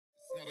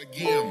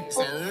Again, it's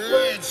a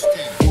rich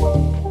thing.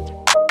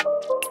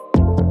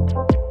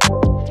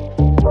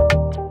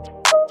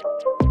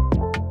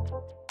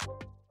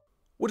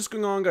 What is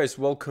going on, guys?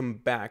 Welcome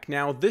back.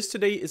 Now, this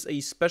today is a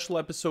special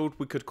episode.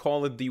 We could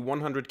call it the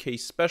 100k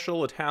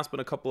special. It has been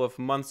a couple of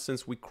months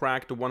since we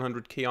cracked the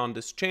 100k on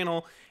this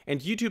channel,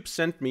 and YouTube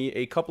sent me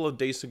a couple of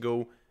days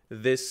ago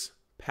this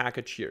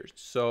package here.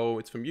 So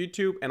it's from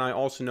YouTube, and I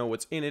also know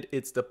what's in it.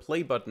 It's the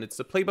play button. It's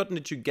the play button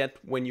that you get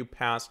when you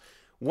pass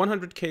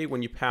 100k,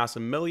 when you pass a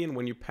million,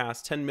 when you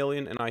pass 10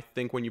 million, and I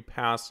think when you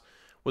pass,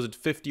 was it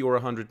 50 or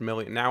 100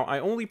 million? Now, I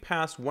only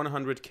passed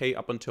 100k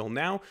up until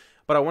now,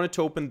 but I wanted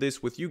to open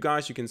this with you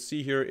guys. You can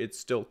see here, it's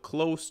still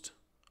closed.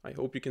 I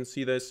hope you can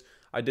see this.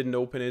 I didn't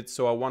open it,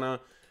 so I want to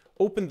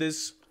open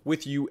this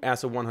with you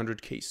as a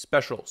 100k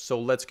special.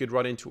 So let's get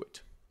right into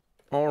it.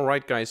 All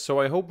right, guys, so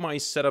I hope my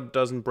setup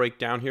doesn't break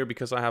down here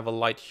because I have a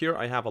light here,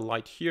 I have a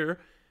light here,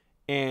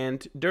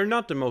 and they're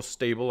not the most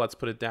stable, let's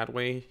put it that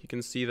way. You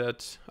can see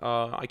that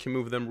I can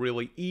move them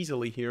really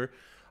easily here.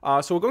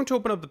 So we're going to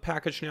open up the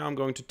package now. I'm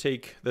going to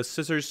take the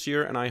scissors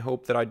here, and I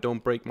hope that I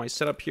don't break my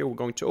setup here. We're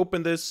going to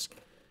open this.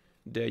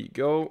 There you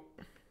go.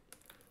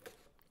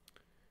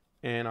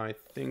 And I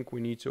think we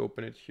need to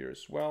open it here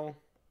as well.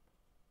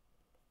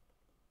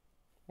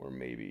 Or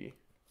maybe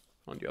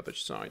on the other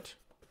side.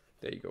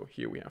 There you go.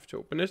 Here we have to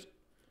open it.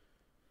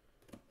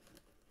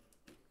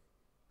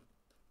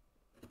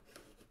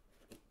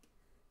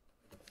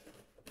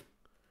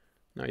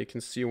 Now you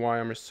can see why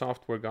I'm a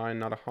software guy,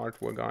 not a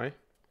hardware guy.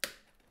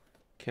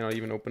 Cannot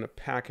even open a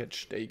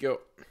package. There you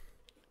go.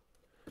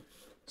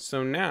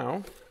 So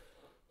now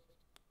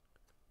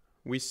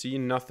we see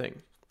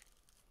nothing.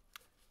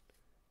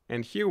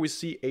 And here we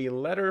see a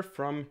letter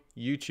from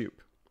YouTube.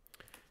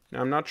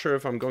 Now I'm not sure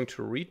if I'm going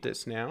to read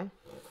this now.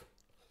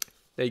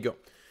 There you go.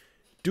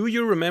 Do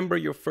you remember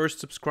your first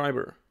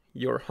subscriber?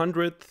 Your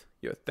 100th,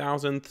 your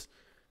 1000th?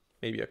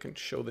 Maybe I can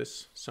show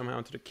this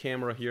somehow to the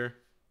camera here.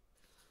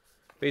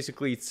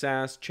 Basically, it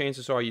says,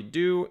 chances are you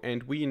do,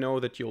 and we know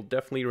that you'll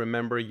definitely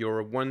remember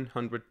your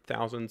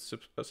 100,000th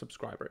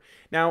subscriber.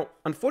 Now,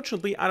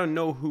 unfortunately, I don't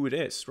know who it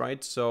is,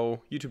 right?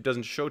 So YouTube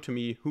doesn't show to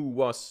me who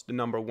was the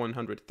number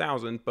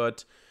 100,000,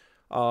 but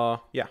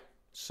yeah.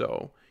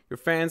 So your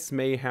fans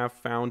may have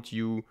found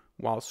you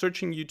while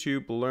searching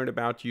YouTube, learned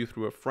about you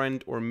through a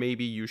friend, or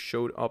maybe you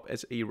showed up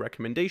as a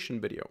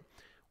recommendation video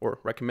or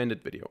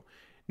recommended video.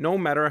 No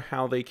matter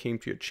how they came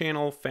to your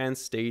channel, fans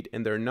stayed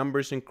and their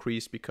numbers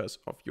increased because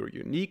of your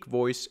unique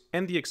voice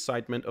and the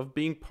excitement of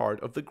being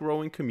part of the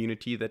growing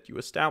community that you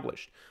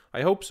established.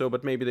 I hope so,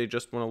 but maybe they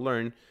just want to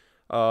learn,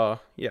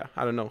 yeah,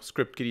 I don't know,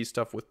 script kiddie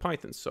stuff with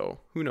Python, so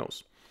who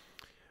knows.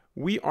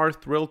 We are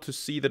thrilled to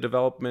see the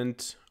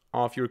development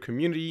of your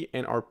community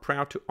and are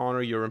proud to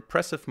honor your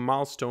impressive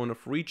milestone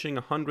of reaching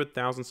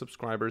 100,000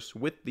 subscribers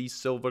with the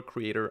Silver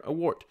Creator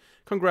Award.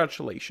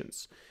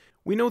 Congratulations.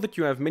 We know that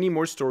you have many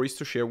more stories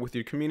to share with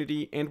your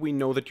community, and we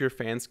know that your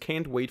fans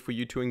can't wait for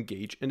you to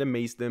engage and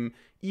amaze them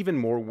even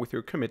more with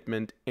your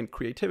commitment and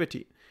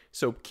creativity.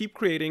 So keep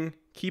creating,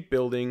 keep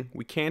building.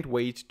 We can't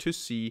wait to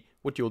see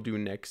what you'll do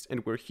next,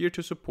 and we're here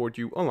to support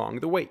you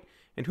along the way.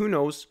 And who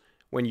knows,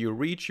 when you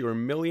reach your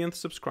millionth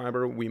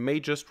subscriber, we may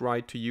just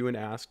write to you and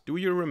ask, do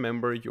you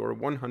remember your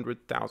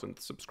 100,000th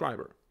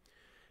subscriber?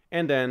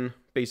 And then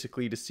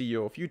basically the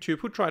CEO of YouTube,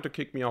 who tried to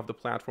kick me off the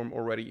platform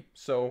already.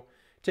 So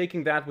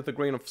taking that with a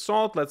grain of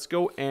salt, let's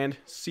go and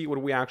see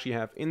what we actually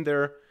have in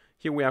there.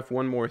 Here we have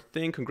one more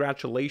thing.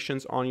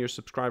 Congratulations on your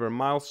subscriber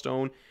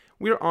milestone.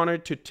 We are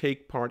honored to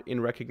take part in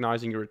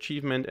recognizing your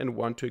achievement and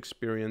want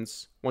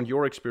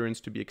your experience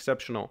to be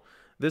exceptional.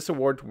 This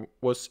award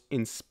was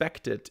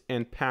inspected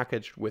and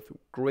packaged with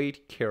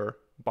great care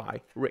by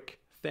Rick.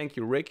 Thank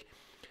you, Rick.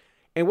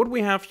 And what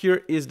we have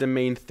here is the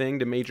main thing,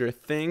 the major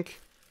thing.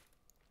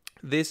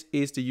 This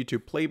is the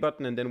YouTube play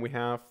button, and then we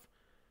have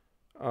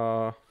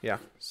yeah,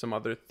 some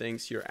other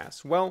things here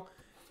as well.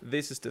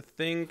 This is the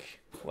thing.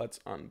 Let's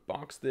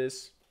unbox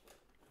this.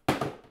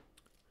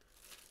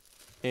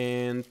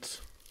 And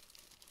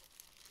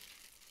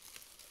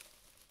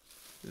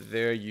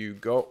there you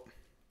go.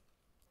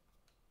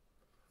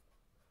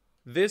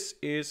 This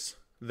is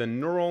the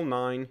Neural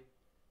 9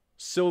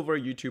 Silver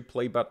YouTube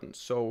play button.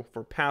 So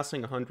for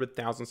passing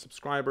 100,000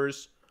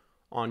 subscribers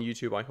on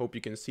YouTube, I hope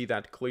you can see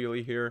that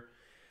clearly here.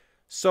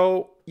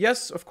 So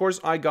yes, of course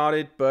I got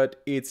it,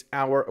 but it's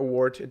our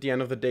award at the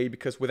end of the day,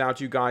 because without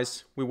you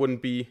guys, we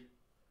wouldn't be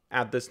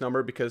at this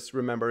number, because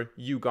remember,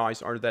 you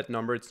guys are that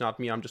number. It's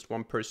not me. I'm just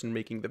one person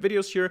making the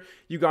videos here.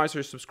 You guys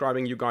are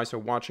subscribing. You guys are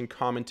watching,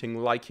 commenting,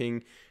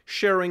 liking,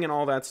 sharing, and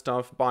all that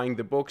stuff, buying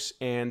the books.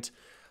 And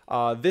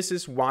this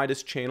is why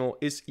this channel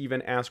is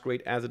even as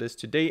great as it is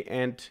today.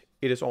 And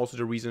it is also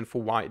the reason for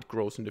why it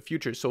grows in the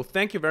future. So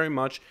thank you very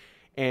much.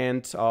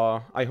 And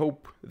I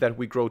hope that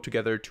we grow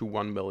together to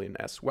 1 million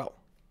as well.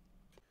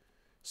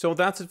 So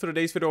that's it for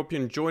today's video. Hope you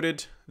enjoyed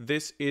it.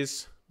 This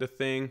is the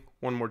thing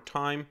one more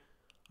time.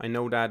 I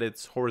know that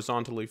it's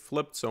horizontally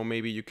flipped, so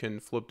maybe you can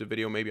flip the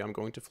video. Maybe I'm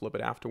going to flip it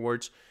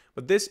afterwards.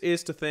 But this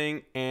is the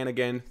thing. And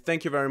again,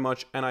 thank you very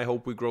much. And I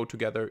hope we grow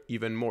together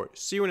even more.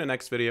 See you in the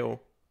next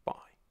video.